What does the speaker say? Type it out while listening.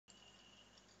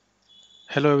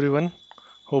Hello everyone,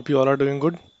 hope you all are doing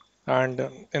good. And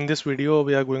in this video,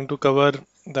 we are going to cover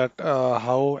that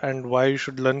how and why you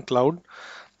should learn cloud,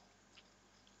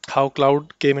 how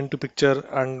cloud came into picture,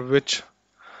 and which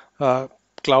uh,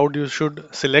 cloud you should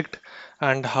select,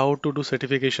 and how to do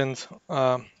certifications.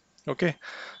 Okay,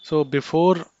 so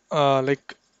before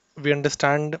we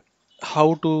understand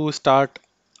how to start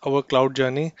our cloud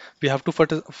journey, we have to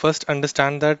first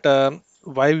understand that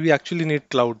why we actually need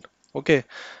cloud. Okay,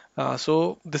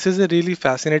 so this is a really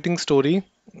fascinating story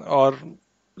or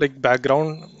like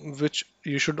background which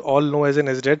you should all know as an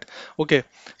SDET. Okay,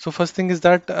 so first thing is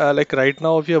that like right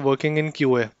now if you're working in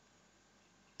QA,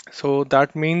 so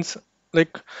that means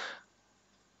like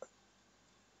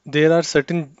there are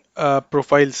certain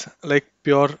profiles like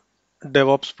pure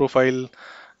DevOps profile,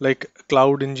 like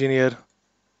cloud engineer.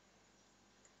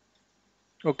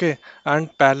 Okay,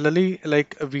 and parallelly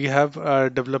like we have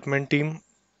a development team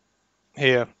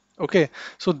here. Okay,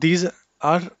 so these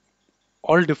are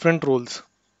all different roles,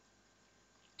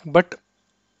 but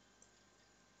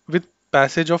with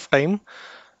passage of time,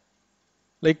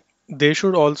 like they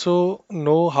should also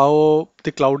know how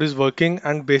the cloud is working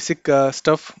and basic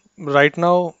stuff. Right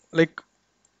now, like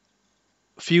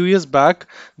few years back,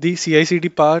 the CI/CD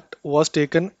part was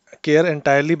taken care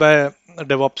entirely by a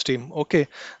DevOps team. Okay,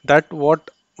 that what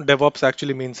DevOps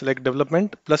actually means, like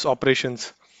development plus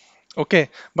operations. Okay,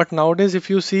 but nowadays, if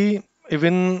you see,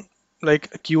 even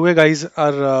like QA guys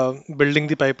are building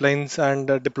the pipelines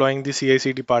and deploying the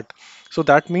CI/CD part. So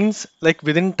that means like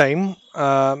within time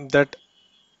that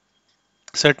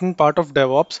certain part of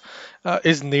DevOps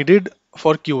is needed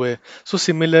for QA. So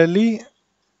similarly,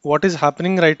 what is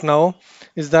happening right now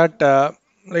is that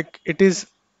like it is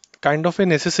kind of a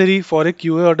necessary for a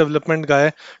QA or development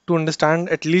guy to understand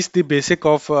at least the basic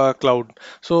of cloud.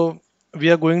 So we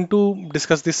are going to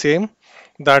discuss the same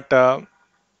that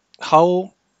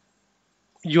how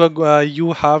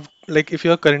you have like if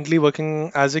you are currently working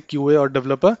as a QA or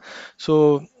developer,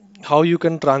 so how you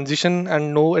can transition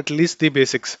and know at least the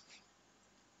basics.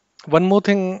 One more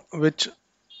thing which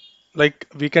like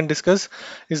we can discuss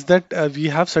is that we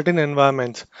have certain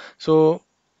environments. So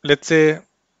let's say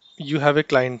you have a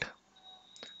client.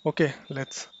 Okay,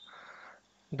 let's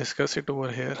discuss it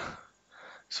over here.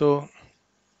 So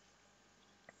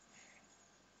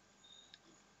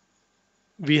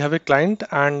we have a client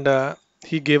and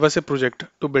he gave us a project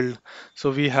to build.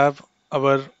 So we have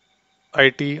our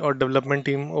IT or development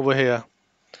team over here.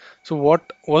 So what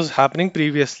was happening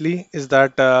previously is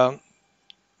that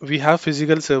we have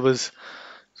physical servers.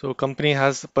 So company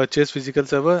has purchased physical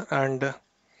server and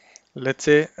let's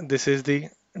say this is the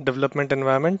development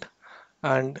environment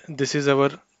and this is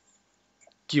our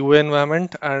QA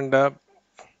environment and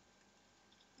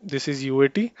this is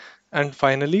UAT, and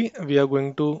finally we are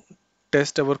going to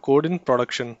test our code in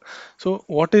production. So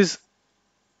what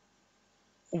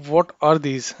are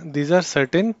these? These are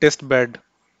certain test bed.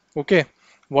 Okay,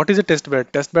 what is a test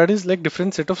bed? Test bed is like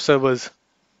different set of servers.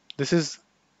 This is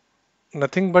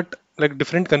nothing but like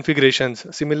different configurations.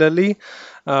 Similarly,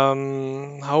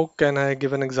 how can I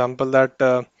give an example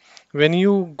that when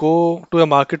you go to a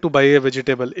market to buy a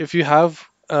vegetable, if you have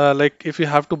like if you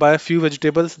have to buy a few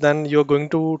vegetables, then you're going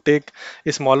to take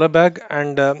a smaller bag,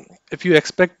 and if you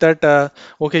expect that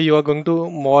okay, you are going to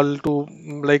mall to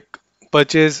like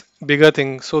purchase bigger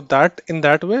things, so that in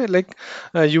that way like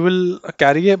you will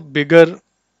carry a bigger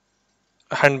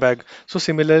handbag. So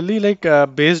similarly, like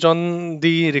based on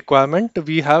the requirement,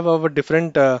 we have our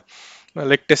different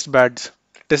like test beds.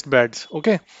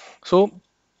 Okay. So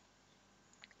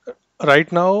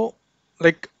right now,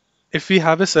 like if we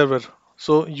have a server,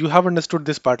 so you have understood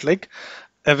this part, like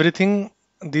everything,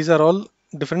 these are all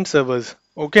different servers.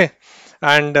 Okay.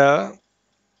 And to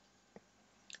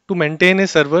maintain a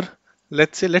server,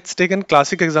 let's take a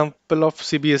classic example of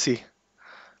CBSE.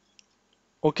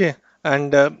 Okay.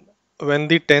 And when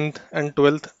the 10th and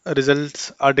 12th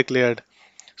results are declared,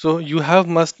 so you have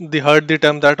must the heard the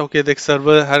term that okay, the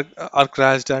server are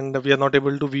crashed and we are not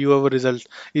able to view our result.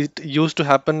 It used to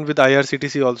happen with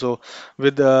IRCTC also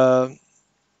with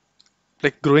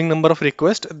like growing number of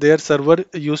requests, their server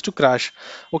used to crash.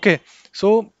 Okay,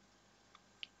 so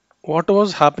what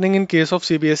was happening in case of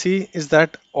CBSE is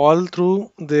that all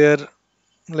through their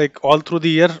like all through the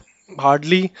year,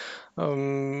 hardly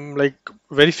like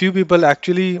very few people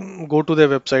actually go to their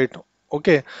website.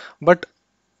 Okay, but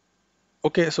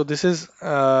okay, so this is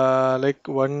like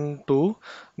one, two.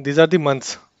 These are the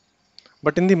months.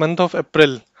 But in the month of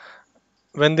April,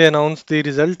 when they announce the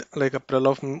result, like April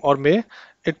of or May,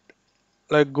 it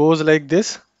like goes like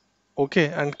this, okay,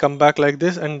 and come back like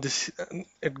this, and this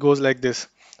it goes like this.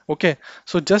 Okay,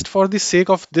 so just for the sake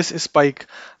of this spike,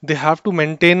 they have to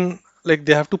maintain, like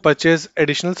they have to purchase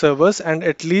additional servers, and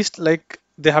at least like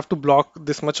they have to block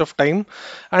this much of time.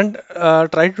 And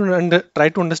try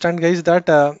to understand, guys,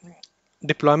 that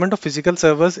deployment of physical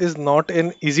servers is not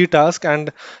an easy task,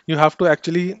 and you have to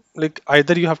actually, like,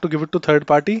 either you have to give it to third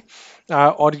party,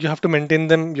 or you have to maintain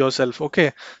them yourself.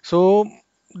 Okay, so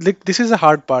like this is a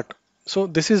hard part. So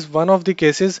this is one of the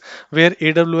cases where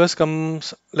AWS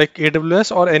comes, like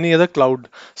AWS or any other cloud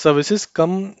services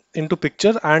come into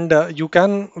picture, and you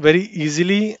can very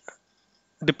easily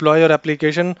deploy your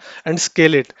application and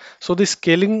scale it. So the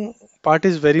scaling part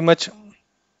is very much,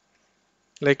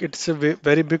 like, it's a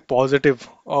very big positive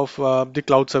of the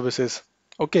cloud services.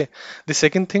 Okay, the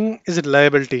second thing is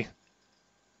reliability,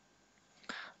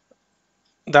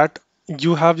 that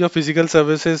you have your physical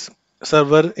services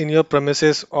server in your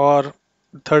premises or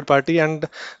third party, and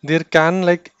there can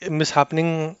like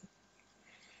mishappening,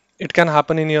 it can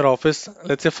happen in your office,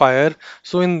 let's say fire.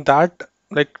 So in that,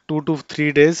 like 2 to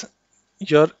 3 days,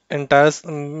 your entire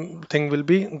thing will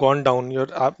be gone down, your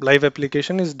live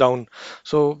application is down.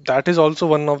 So that is also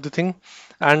one of the thing.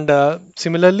 And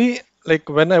similarly, like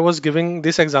when I was giving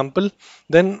this example,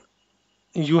 then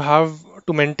you have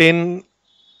to maintain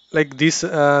like these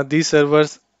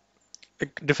servers,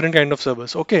 like different kind of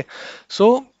servers. Okay,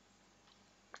 so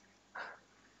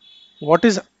what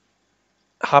is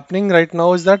happening right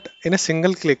now is that in a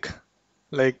single click,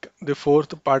 like the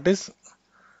fourth part is,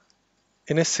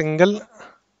 in a single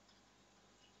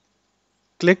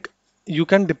click, you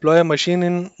can deploy a machine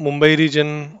in Mumbai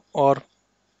region or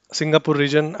Singapore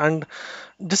region, and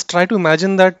just try to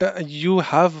imagine that you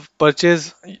have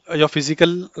purchased your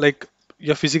physical, like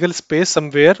your physical space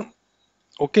somewhere.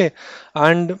 Okay,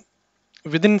 and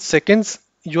within seconds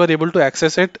you are able to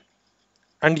access it,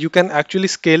 and you can actually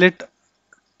scale it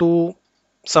to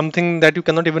something that you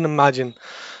cannot even imagine.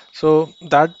 So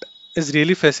that is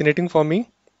really fascinating for me,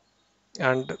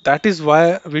 and that is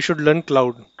why we should learn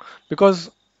cloud,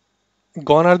 because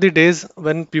gone are the days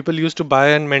when people used to buy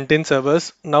and maintain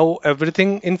servers. Now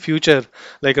everything in future,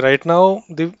 like right now,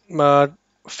 the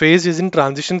phase is in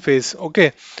transition phase.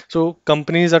 Okay, so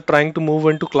companies are trying to move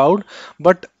into cloud,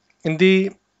 but in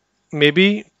the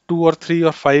maybe 2 or 3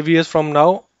 or 5 years from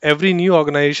now, every new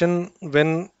organization,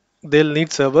 when they'll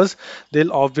need servers,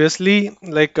 they'll obviously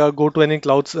like go to any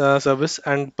cloud service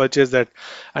and purchase that.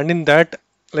 And in that,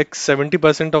 like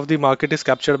 70% of the market is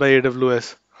captured by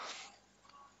AWS,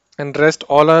 and rest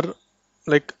all are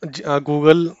like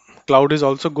Google Cloud is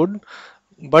also good,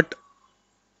 but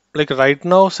like right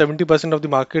now 70% of the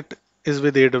market is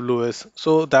with AWS.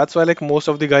 So that's why like most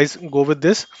of the guys go with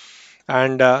this.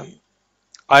 And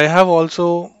I have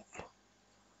also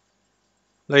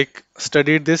like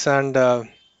studied this, and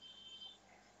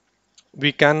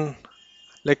we can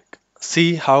like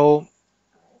see how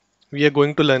we are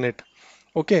going to learn it.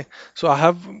 Okay, so I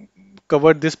have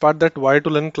covered this part, that why to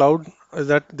learn cloud is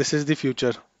that this is the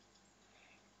future.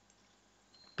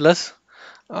 Plus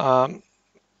um,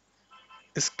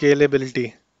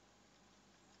 scalability.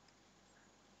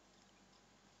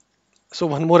 So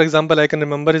one more example I can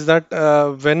remember is that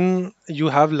when you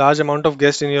have large amount of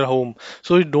guests in your home,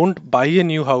 so you don't buy a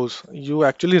new house, you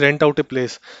actually rent out a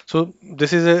place. So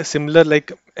this is a similar,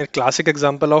 like a classic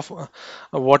example of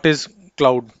what is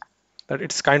cloud. That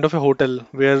it's kind of a hotel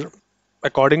where,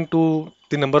 according to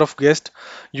the number of guests,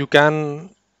 you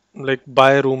can like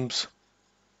buy rooms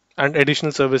and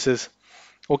additional services.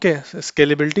 Okay, so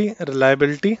scalability,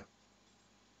 reliability,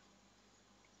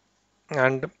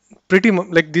 and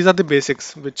like these are the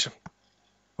basics which,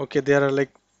 okay, there are like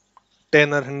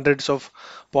 10 or hundreds of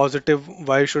positive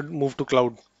why you should move to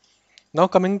cloud. Now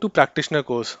coming to practitioner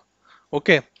course.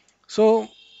 Okay, so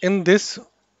in this,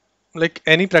 like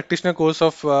any practitioner course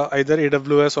of either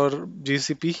AWS or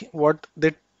GCP, what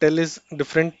they tell is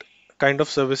different kind of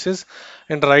services.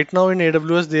 And right now in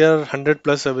AWS there are 100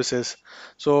 plus services.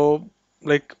 So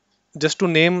like, just to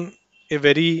name a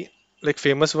very like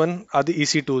famous one are the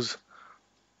EC2s.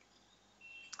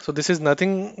 So this is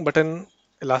nothing but an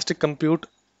elastic compute,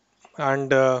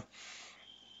 and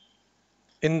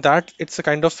in that it's a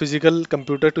kind of physical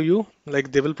computer to you,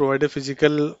 like they will provide a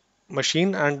physical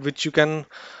machine, and which you can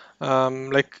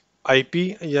like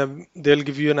IP, yeah, they'll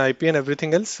give you an IP and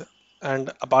everything else.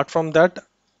 And apart from that,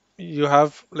 you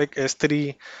have like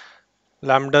S3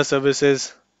 Lambda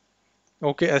services.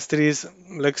 Okay, S3 is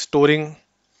like storing.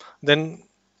 Then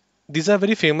these are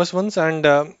very famous ones, and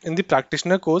in the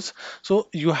practitioner course, so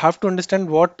you have to understand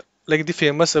what like the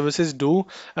famous services do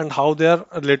and how they are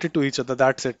related to each other.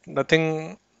 That's it,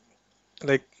 nothing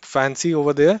like fancy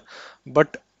over there,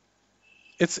 but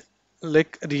it's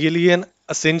like really an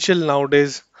essential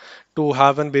nowadays to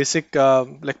have a basic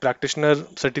like practitioner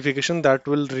certification that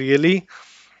will really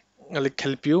like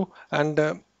help you, and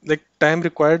like time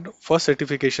required for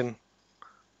certification.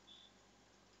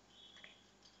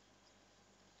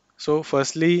 So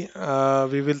firstly,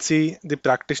 we will see the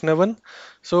practitioner one.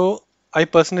 So I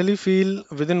personally feel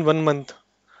within 1 month,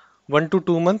 1 to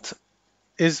 2 months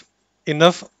is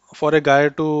enough for a guy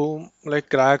to like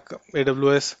crack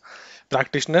AWS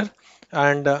practitioner.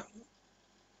 And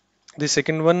the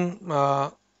second one,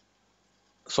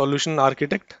 solution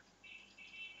architect,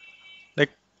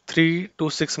 like 3 to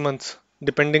 6 months,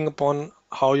 depending upon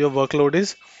how your workload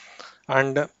is.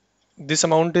 And this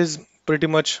amount is pretty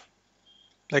much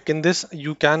like in this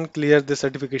you can clear the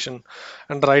certification.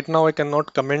 And right now I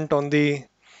cannot comment on the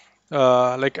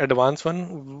like advanced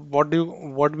one.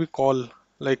 What we call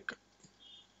like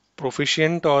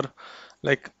proficient, or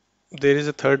like there is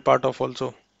a third part of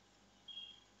also.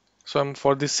 So I'm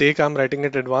for the sake I'm writing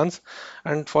it advanced,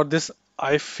 and for this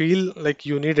I feel like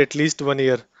you need at least 1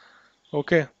 year.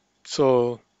 Okay.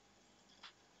 So,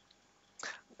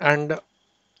 and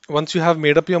once you have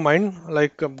made up your mind,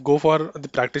 like go for the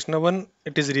practitioner one.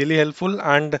 It is really helpful.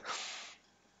 And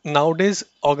nowadays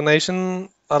organization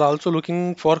are also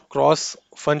looking for cross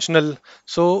functional.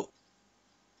 So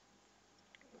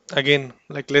again,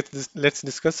 like let's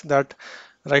discuss that.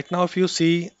 Right now if you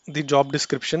see the job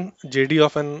description JD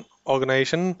of an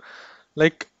organization,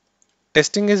 like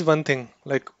testing is one thing.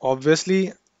 Like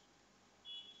obviously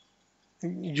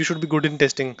you should be good in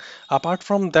testing. Apart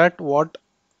from that, what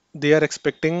they are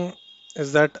expecting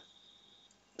is that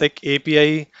like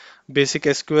API, basic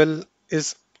SQL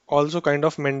is also kind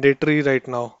of mandatory right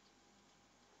now.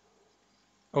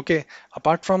 Okay.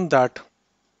 Apart from that,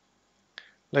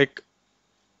 like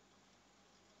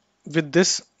with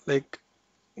this, like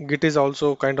Git is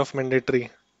also kind of mandatory.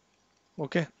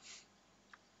 Okay.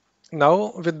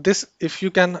 Now with this, if you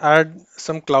can add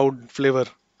some cloud flavor,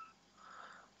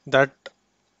 that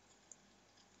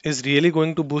is really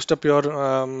going to boost up your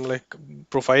like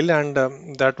profile, and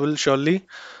that will surely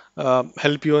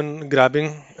help you in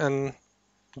grabbing an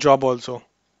job also.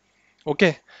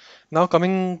 Okay. Now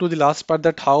coming to the last part,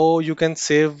 that how you can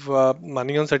save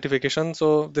money on certification.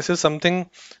 So this is something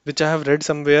which I have read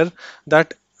somewhere,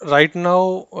 that right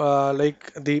now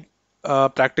like the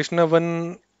practitioner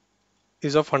one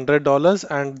is of $100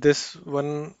 and this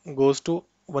one goes to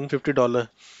 $150.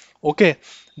 Okay,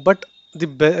 but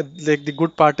like the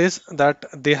good part is that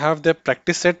they have their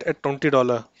practice set at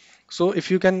 $20. So if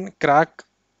you can crack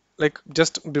like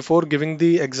just before giving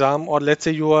the exam, or let's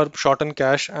say you are short on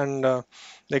cash and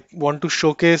like want to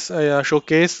showcase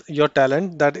your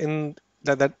talent, that in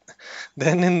that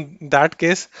then in that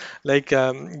case, like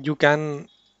you can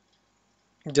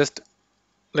just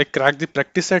like crack the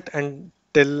practice set and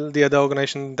tell the other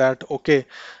organization that okay,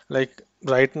 like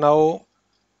right now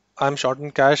I'm short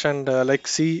on cash, and like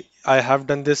see I have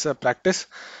done this practice.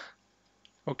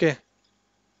 Okay,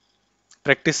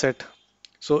 practice set.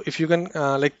 So if you can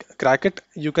like crack it,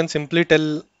 you can simply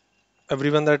tell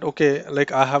everyone that okay,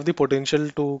 like I have the potential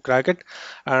to crack it,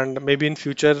 and maybe in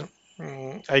future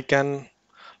I can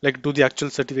like do the actual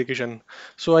certification.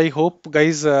 So I hope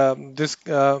guys this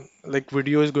like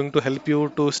video is going to help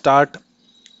you to start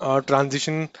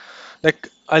transition, like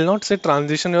I'll not say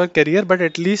transition your career, but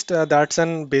at least that's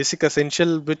an basic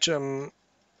essential which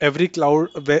every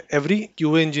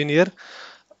QA engineer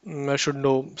should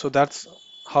know. So that's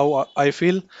how I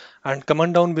feel. And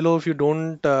comment down below if you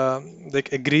don't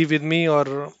like agree with me,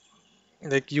 or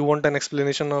like you want an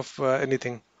explanation of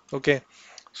anything. Okay,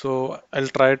 so I'll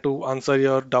try to answer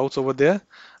your doubts over there.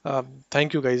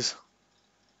 Thank you guys.